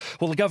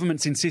Well, the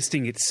government's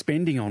insisting its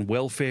spending on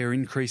welfare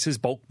increases,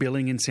 bulk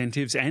billing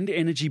incentives and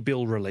energy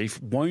bill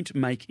relief won't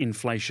make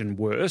inflation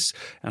worse.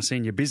 Our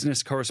senior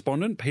business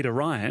correspondent, Peter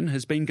Ryan,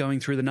 has been going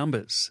through the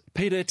numbers.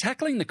 Peter,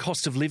 tackling the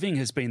cost of living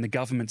has been the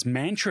government's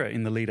mantra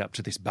in the lead up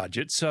to this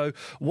budget. So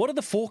what are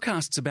the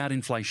forecasts about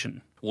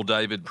inflation? Well,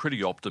 David,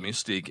 pretty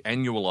optimistic.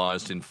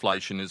 Annualised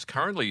inflation is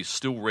currently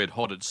still red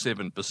hot at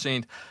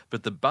 7%,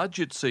 but the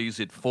budget sees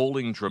it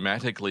falling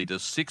dramatically to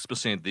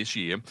 6% this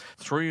year,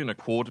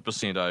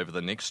 3.25% over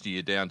the next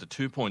year, down to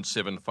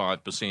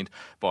 2.75%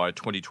 by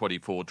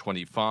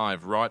 2024-25,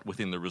 right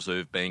within the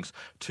Reserve Bank's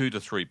 2 to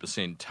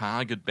 3%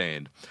 target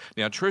band.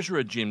 Now,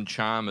 Treasurer Jim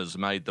Chalmers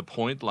made the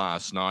point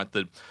last night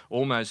that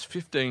almost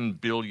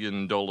 $15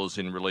 billion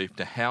in relief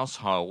to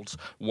households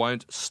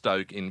won't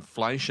stoke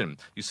inflation.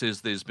 He says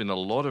there's been a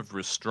lot of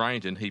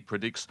restraint, and he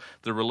predicts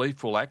the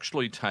relief will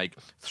actually take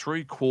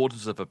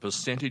 0.75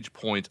 percentage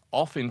point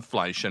off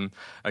inflation,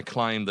 a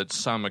claim that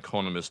some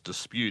economists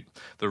dispute.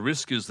 The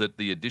risk is that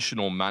the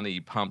additional money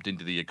pumped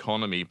into the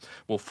economy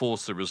will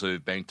force the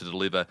Reserve Bank to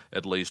deliver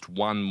at least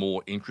one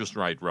more interest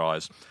rate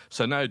rise.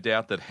 So no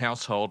doubt that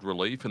household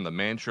relief and the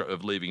mantra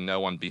of leaving no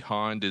one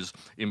behind is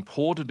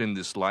important in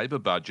this Labor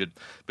budget,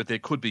 but there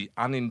could be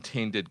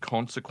unintended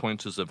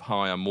consequences of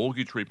higher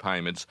mortgage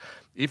repayments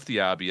if the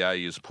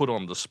RBA is put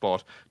on the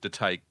spot to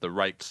take the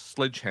rate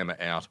sledgehammer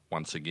out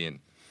once again.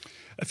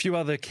 A few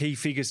other key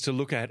figures to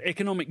look at.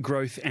 Economic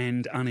growth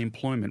and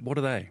unemployment. What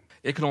are they?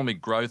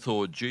 Economic growth,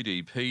 or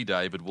GDP,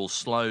 David, will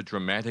slow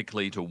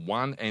dramatically to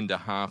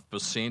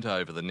 1.5%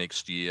 over the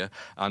next year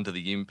under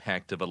the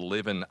impact of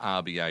 11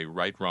 RBA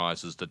rate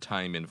rises to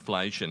tame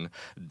inflation,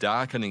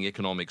 darkening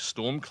economic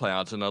storm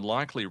clouds and a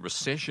likely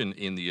recession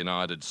in the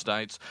United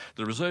States.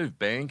 The Reserve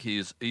Bank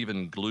is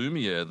even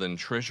gloomier than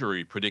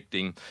Treasury,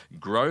 predicting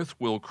growth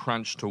will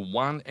crunch to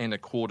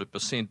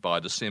 1.25% by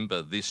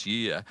December this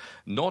year.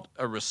 Not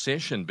a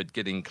recession, but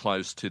getting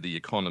close to the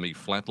economy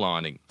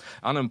flatlining.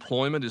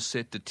 Unemployment is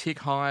set to tick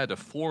higher to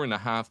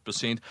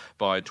 4.5%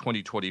 by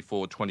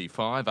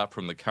 2024-25, up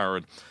from the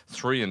current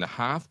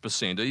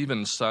 3.5%.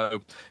 Even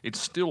so, it's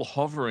still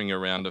hovering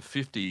around a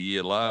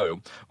 50-year low.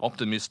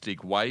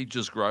 Optimistic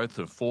wages growth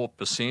of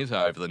 4%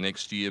 over the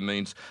next year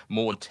means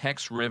more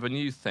tax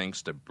revenue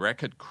thanks to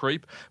bracket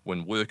creep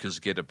when workers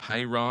get a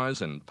pay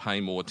rise and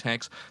pay more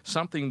tax,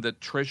 something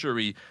that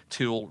Treasury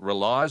Till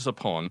relies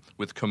upon,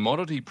 with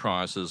commodity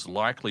prices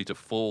likely to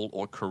fall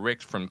or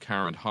correct from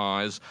current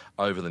highs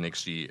over the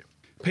next year.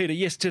 Peter,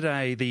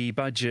 yesterday the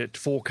budget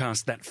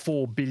forecast that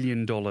 $4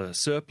 billion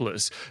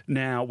surplus.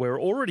 Now, we're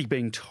already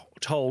being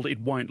told it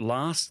won't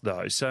last,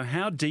 though. So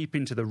how deep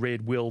into the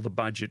red will the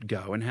budget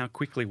go, and how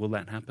quickly will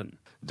that happen?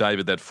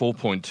 David, that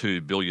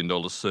 $4.2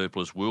 billion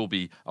surplus will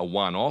be a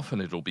one-off and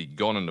it'll be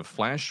gone in a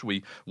flash.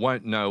 We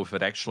won't know if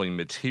it actually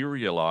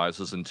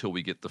materialises until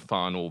we get the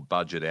final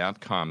budget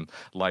outcome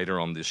later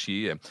on this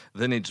year.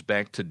 Then it's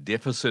back to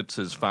deficits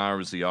as far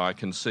as the eye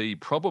can see,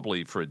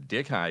 probably for a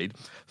decade.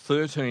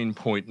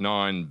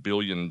 $13.9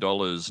 billion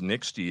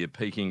next year,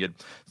 peaking at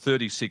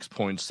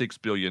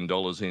 $36.6 billion in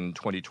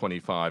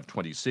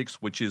 2025-26,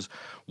 which is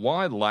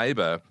why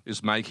Labor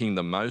is making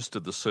the most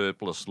of the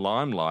surplus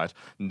limelight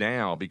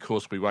now,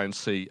 because we won't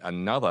see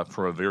another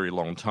for a very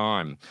long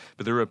time.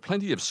 But there are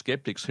plenty of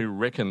sceptics who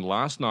reckon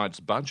last night's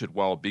budget,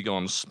 while big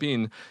on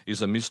spin,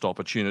 is a missed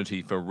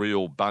opportunity for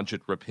real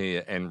budget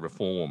repair and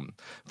reform.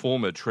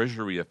 Former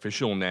Treasury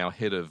official, now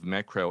head of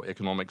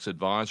macroeconomics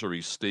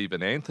advisory,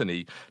 Stephen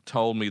Anthony,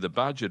 told me the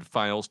budget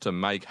fails to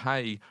make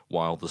hay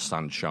while the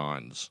sun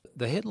shines.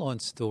 The headline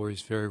story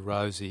is very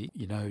rosy.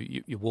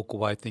 You walk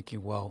away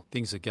thinking, well,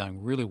 things are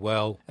going really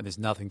well and there's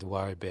nothing to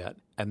worry about.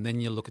 And then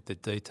you look at the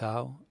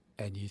detail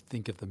and you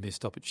think of the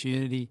missed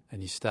opportunity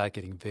and you start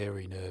getting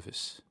very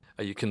nervous.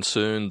 Are you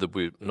concerned that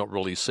we're not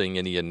really seeing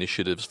any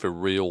initiatives for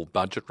real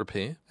budget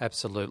repair?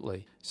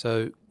 Absolutely.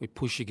 So we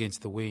push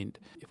against the wind.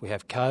 If we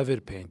have COVID,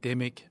 a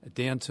pandemic, a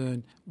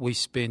downturn, we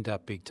spend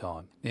up big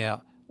time.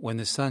 Now, when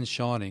the sun's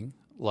shining,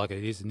 like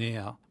it is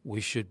now, we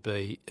should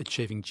be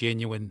achieving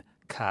genuine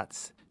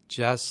cuts,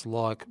 just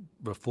like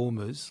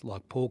reformers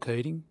like Paul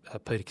Keating,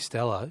 Peter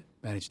Costello,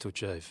 managed to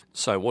achieve.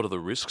 So what are the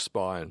risks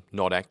by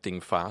not acting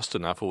fast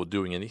enough or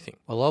doing anything?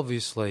 Well,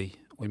 obviously,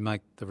 we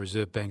make the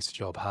Reserve Bank's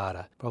job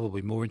harder,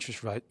 probably more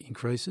interest rate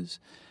increases,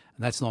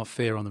 and that's not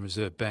fair on the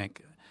Reserve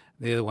Bank.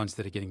 They're the ones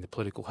that are getting the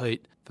political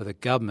heat for the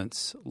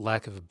government's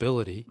lack of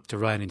ability to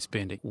rein in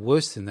spending.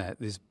 Worse than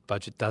that, this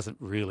budget doesn't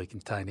really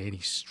contain any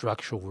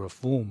structural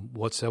reform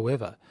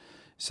whatsoever.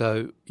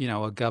 So,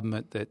 a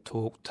government that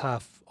talked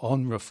tough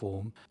on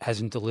reform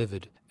hasn't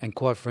delivered and,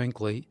 quite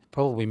frankly,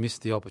 probably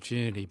missed the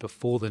opportunity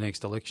before the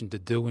next election to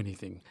do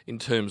anything. In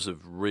terms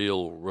of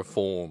real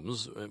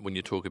reforms, when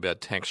you talk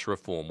about tax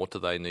reform, what do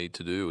they need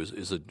to do?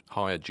 Is a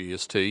higher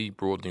GST,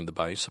 broadening the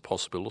base, a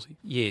possibility?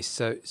 Yes,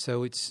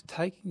 so it's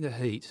taking the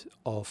heat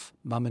off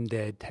mum and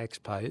dad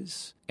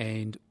taxpayers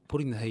and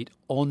putting the heat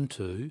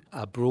onto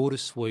a broader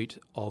suite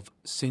of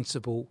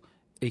sensible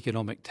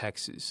economic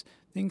taxes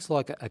Things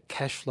like a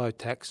cash flow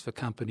tax for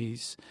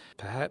companies,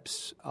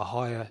 perhaps a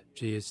higher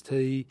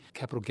GST,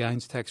 capital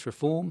gains tax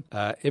reform,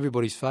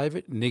 everybody's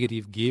favourite,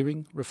 negative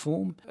gearing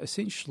reform,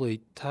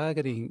 essentially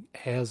targeting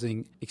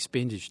housing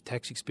expenditure,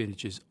 tax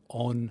expenditures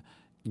on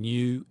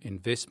new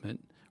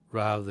investment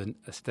rather than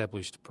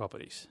established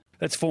properties.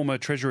 That's former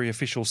Treasury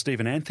official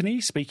Stephen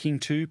Anthony speaking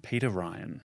to Peter Ryan.